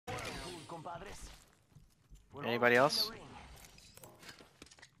Anybody else?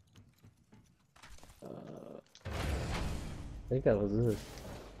 I think that was it.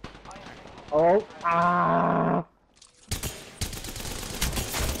 Oh, ah!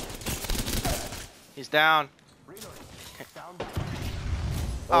 He's down.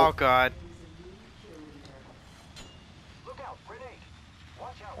 Oh god.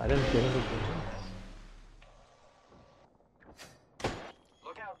 I didn't get anything.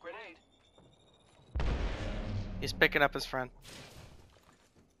 He's picking up his friend.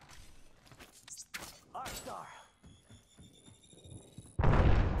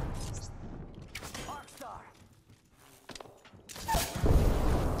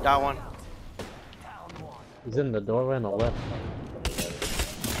 Got one. He's in the doorway on the left.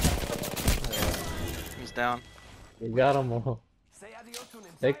 He's down. You got him all.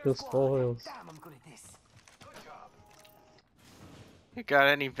 Take the spoils. You got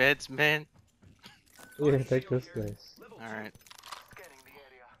any vids, man? Yeah, take this place. Alright.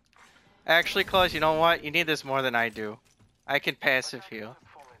 Actually, Claus, you know what? You need this more than I do. I can passive heal.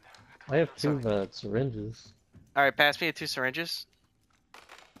 I have two syringes. Alright, pass me the 2 syringes.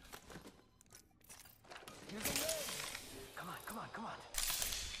 Come on.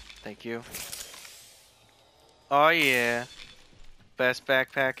 Thank you. Oh yeah. Best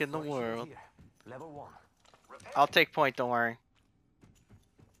backpack in the world. Level 1. I'll take point, don't worry.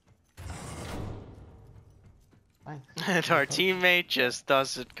 And our teammate just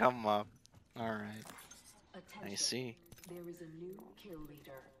doesn't come up. Alright. I see. There is a new kill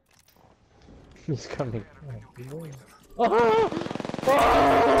leader. He's coming. Oh!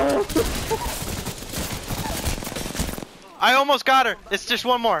 I almost got her! It's just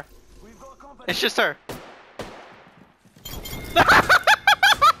one more. It's just her.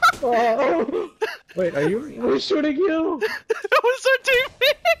 Oh! Wait, are you? Who's shooting you? That was our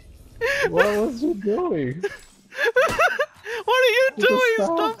teammate! What was you doing? What are you doing?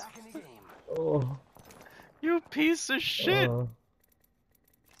 Stop. Stop! Oh. You piece of shit!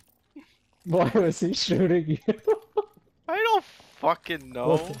 Why was he shooting you? I don't fucking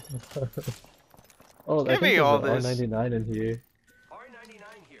know. Oh, Give me all this. R99 in here. R99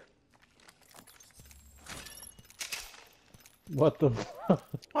 here. What the fuck?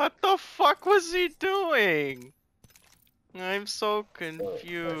 What the fuck was he doing? I'm so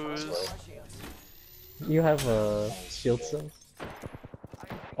confused. You have a shield cell?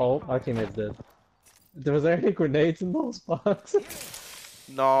 Oh, our teammate's dead. Was there any grenades in those boxes?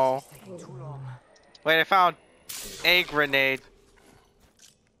 No. Wait, I found a grenade.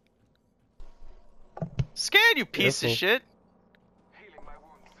 Scan, you piece of shit.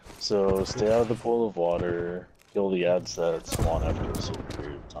 So stay out of the pool of water, kill the ads that spawn after a certain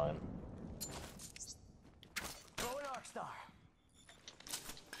period of time.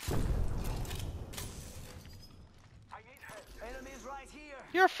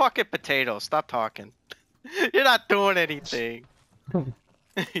 You're a fucking potato. Stop talking. You're not doing anything.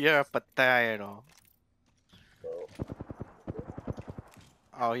 You're a potato.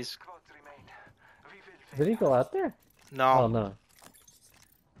 Oh, he's... Did he go out there? No. Oh no.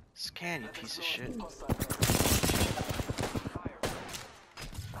 Scan, you piece of shit.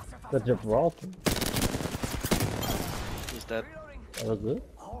 The Gibraltar. He's dead. That was it?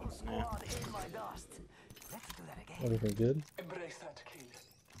 Yeah. Everything good?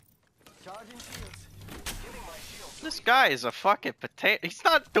 This guy is a fucking potato. He's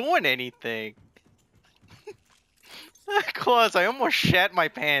not doing anything. Claus, I almost shat my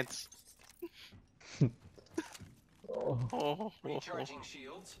pants. Oh. Recharging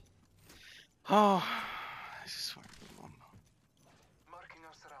shields. Oh. This is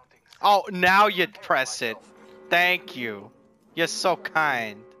oh, now you press it. Thank you. You're so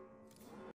kind.